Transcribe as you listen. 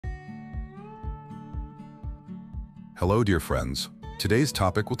Hello, dear friends. Today's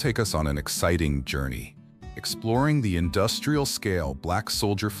topic will take us on an exciting journey, exploring the industrial-scale black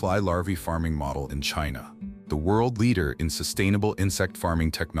soldier fly larvae farming model in China, the world leader in sustainable insect farming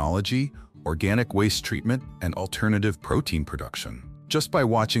technology, organic waste treatment, and alternative protein production. Just by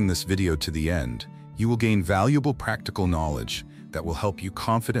watching this video to the end, you will gain valuable practical knowledge that will help you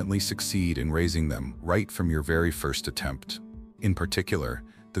confidently succeed in raising them right from your very first attempt. In particular,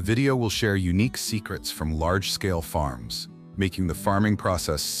 the video will share unique secrets from large-scale farms, making the farming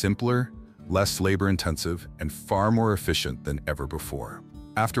process simpler, less labor-intensive, and far more efficient than ever before.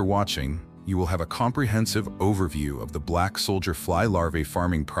 After watching, you will have a comprehensive overview of the black soldier fly larvae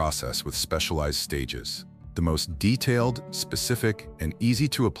farming process with specialized stages, the most detailed, specific, and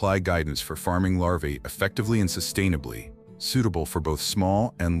easy-to-apply guidance for farming larvae effectively and sustainably, suitable for both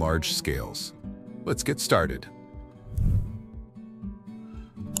small and large scales. Let's get started.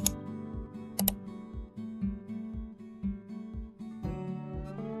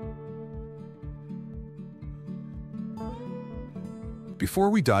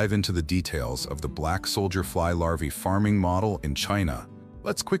 Before we dive into the details of the black soldier fly larvae farming model in China,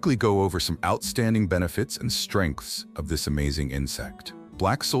 let's quickly go over some outstanding benefits and strengths of this amazing insect.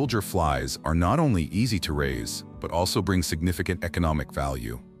 Black soldier flies are not only easy to raise, but also bring significant economic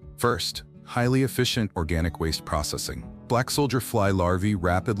value. First, highly efficient organic waste processing. Black soldier fly larvae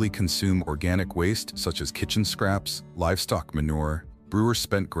rapidly consume organic waste such as kitchen scraps, livestock manure, brewer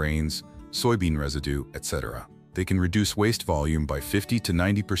spent grains, soybean residue, etc. They can reduce waste volume by 50 to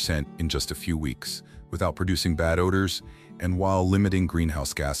 90% in just a few weeks, without producing bad odors and while limiting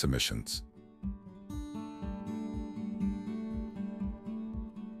greenhouse gas emissions.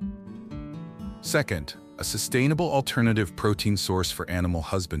 Second, a sustainable alternative protein source for animal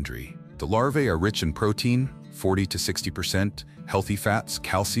husbandry. The larvae are rich in protein, 40 to 60%, healthy fats,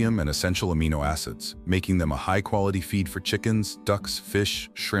 calcium, and essential amino acids, making them a high-quality feed for chickens, ducks, fish,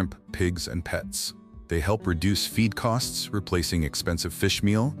 shrimp, pigs, and pets. They help reduce feed costs, replacing expensive fish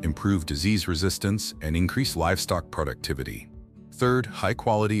meal, improve disease resistance, and increase livestock productivity. Third,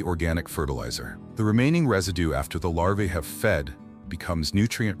 high-quality organic fertilizer. The remaining residue after the larvae have fed becomes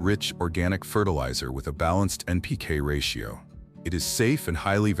nutrient-rich organic fertilizer with a balanced NPK ratio. It is safe and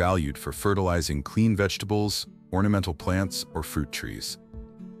highly valued for fertilizing clean vegetables, ornamental plants, or fruit trees.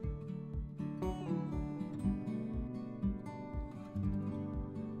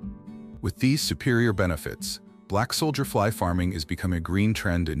 With these superior benefits, black soldier fly farming is becoming a green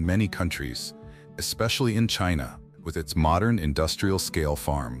trend in many countries, especially in China, with its modern industrial-scale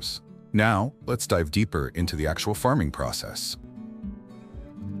farms. Now, let's dive deeper into the actual farming process.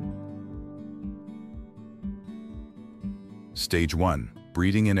 Stage 1.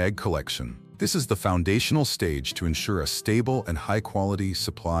 Breeding and egg collection. This is the foundational stage to ensure a stable and high-quality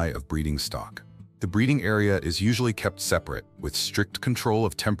supply of breeding stock. The breeding area is usually kept separate, with strict control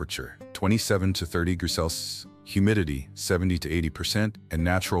of temperature, 27 to 30 degrees Celsius, humidity, 70 to 80%, and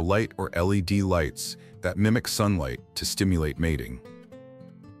natural light or LED lights that mimic sunlight to stimulate mating.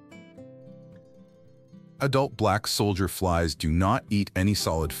 Adult black soldier flies do not eat any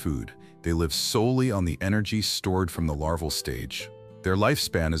solid food. They live solely on the energy stored from the larval stage. Their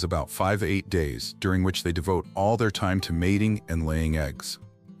lifespan is about 5 to 8 days, during which they devote all their time to mating and laying eggs.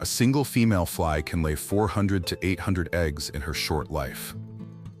 A single female fly can lay 400 to 800 eggs in her short life.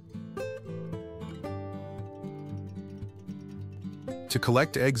 To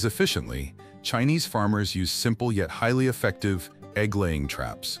collect eggs efficiently, Chinese farmers use simple yet highly effective egg-laying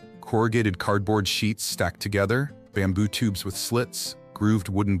traps. Corrugated cardboard sheets stacked together, bamboo tubes with slits, grooved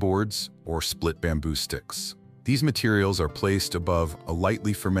wooden boards, or split bamboo sticks. These materials are placed above a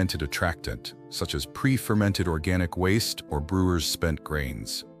lightly fermented attractant, such as pre-fermented organic waste or brewer's spent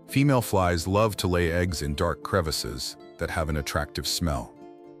grains. Female flies love to lay eggs in dark crevices that have an attractive smell.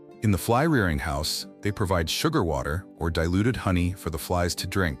 In the fly rearing house, they provide sugar water or diluted honey for the flies to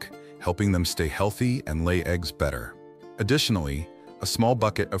drink, helping them stay healthy and lay eggs better. Additionally, a small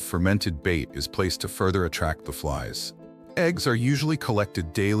bucket of fermented bait is placed to further attract the flies. Eggs are usually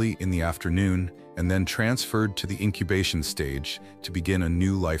collected daily in the afternoon and then transferred to the incubation stage to begin a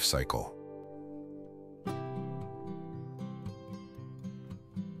new life cycle.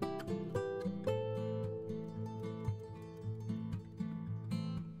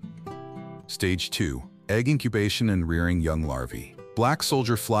 Stage 2. Egg incubation and rearing young larvae. Black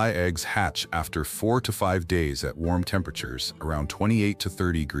soldier fly eggs hatch after 4 to 5 days at warm temperatures, around 28 to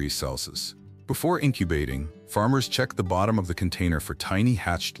 30 degrees Celsius. Before incubating, farmers check the bottom of the container for tiny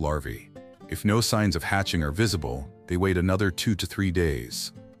hatched larvae. If no signs of hatching are visible, they wait another 2 to 3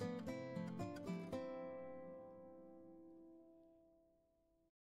 days.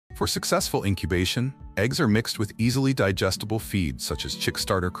 For successful incubation, eggs are mixed with easily digestible feed such as chick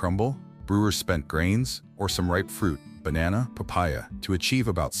starter crumble, brewer's spent grains, or some ripe fruit, banana, papaya, to achieve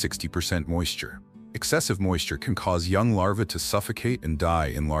about 60% moisture. Excessive moisture can cause young larvae to suffocate and die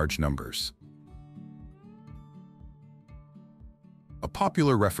in large numbers. A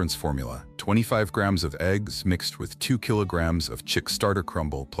popular reference formula: 25 grams of eggs mixed with 2 kilograms of chick starter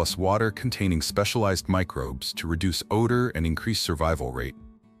crumble plus water containing specialized microbes to reduce odor and increase survival rate.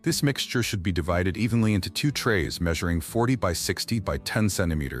 This mixture should be divided evenly into 2 trays measuring 40 by 60 by 10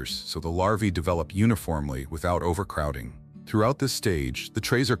 centimeters so the larvae develop uniformly without overcrowding. Throughout this stage, the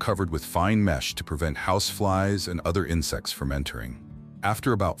trays are covered with fine mesh to prevent houseflies and other insects from entering.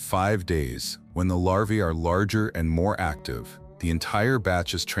 After about 5 days, when the larvae are larger and more active, the entire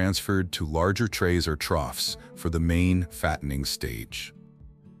batch is transferred to larger trays or troughs for the main fattening stage.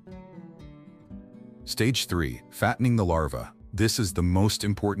 Stage 3. Fattening the larva. This is the most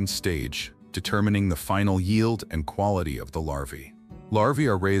important stage, determining the final yield and quality of the larvae. Larvae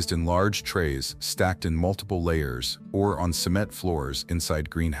are raised in large trays stacked in multiple layers or on cement floors inside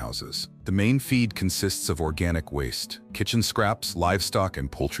greenhouses. The main feed consists of organic waste, kitchen scraps, livestock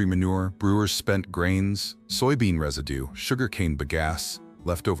and poultry manure, brewer's spent grains, soybean residue, sugarcane bagasse,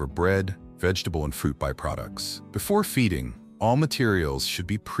 leftover bread, vegetable and fruit byproducts. Before feeding, all materials should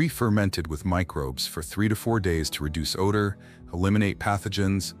be pre-fermented with microbes for 3 to 4 days to reduce odor, eliminate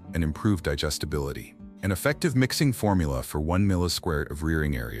pathogens, and improve digestibility. An effective mixing formula for 1 millisquare of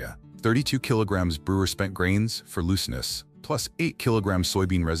rearing area: 32 kilograms brewer spent grains for looseness, plus 8 kilograms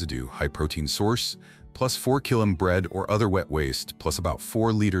soybean residue, high protein source, plus 4 kg bread or other wet waste, plus about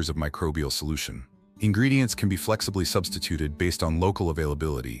 4 liters of microbial solution. Ingredients can be flexibly substituted based on local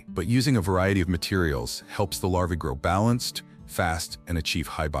availability, but using a variety of materials helps the larvae grow balanced, fast, and achieve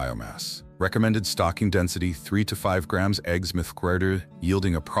high biomass. Recommended stocking density: 3 to 5 grams eggs milchquarter,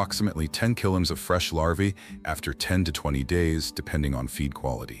 yielding approximately 10 kilograms of fresh larvae after 10 to 20 days, depending on feed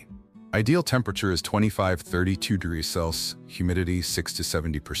quality. Ideal temperature is 25–32 degrees Celsius, humidity 6 to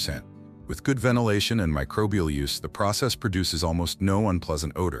 70%. With good ventilation and microbial use, the process produces almost no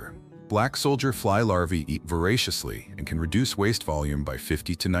unpleasant odor. Black soldier fly larvae eat voraciously and can reduce waste volume by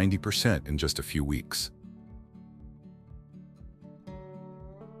 50 to 90% in just a few weeks.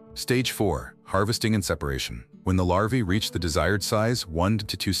 Stage 4. Harvesting and separation. When the larvae reach the desired size, 1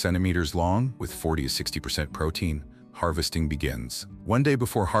 to 2 centimeters long, with 40 to 60% protein, harvesting begins. 1 day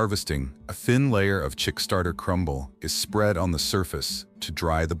before harvesting, a thin layer of chick starter crumble is spread on the surface to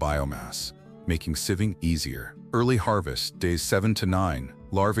dry the biomass, making sieving easier. Early harvest, days 7 to 9,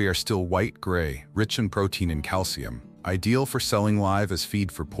 larvae are still white-gray, rich in protein and calcium, ideal for selling live as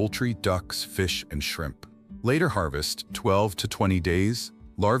feed for poultry, ducks, fish, and shrimp. Later harvest, 12 to 20 days,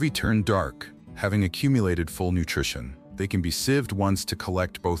 larvae turn dark, having accumulated full nutrition. They can be sieved once to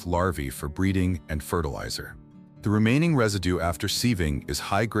collect both larvae for breeding and fertilizer. The remaining residue after sieving is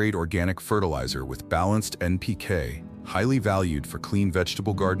high-grade organic fertilizer with balanced NPK, highly valued for clean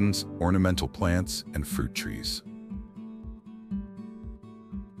vegetable gardens, ornamental plants, and fruit trees.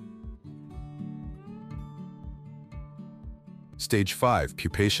 Stage 5.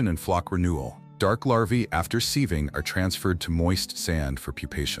 Pupation and flock renewal. Dark larvae after sieving are transferred to moist sand for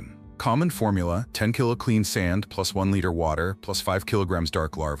pupation. Common formula: 10 kg clean sand plus 1 liter water plus 5 kilograms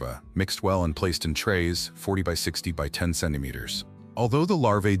dark larvae, mixed well and placed in trays 40 by 60 by 10 centimeters. Although the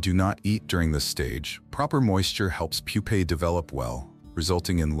larvae do not eat during this stage, proper moisture helps pupae develop well,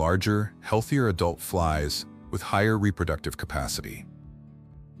 resulting in larger, healthier adult flies with higher reproductive capacity.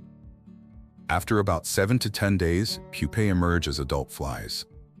 After about 7 to 10 days, pupae emerge as adult flies.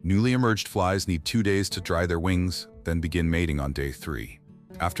 Newly emerged flies need 2 days to dry their wings, then begin mating on day 3.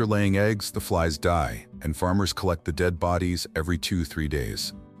 After laying eggs, the flies die, and farmers collect the dead bodies every 2–3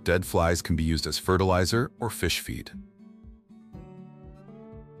 days. Dead flies can be used as fertilizer or fish feed.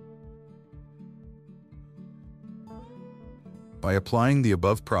 By applying the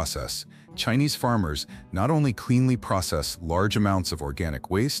above process, Chinese farmers not only cleanly process large amounts of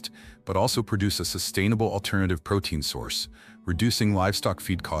organic waste, but also produce a sustainable alternative protein source, reducing livestock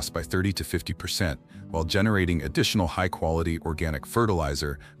feed costs by 30 to 50%, while generating additional high-quality organic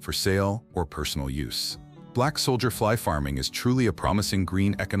fertilizer for sale or personal use. Black soldier fly farming is truly a promising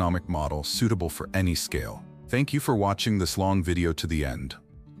green economic model suitable for any scale. Thank you for watching this long video to the end.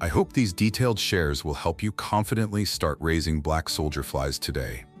 I hope these detailed shares will help you confidently start raising black soldier flies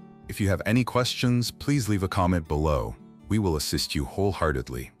today. If you have any questions, please leave a comment below. We will assist you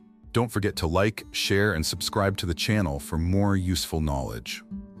wholeheartedly. Don't forget to like, share, and subscribe to the channel for more useful knowledge.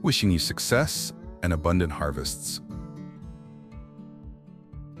 Wishing you success and abundant harvests.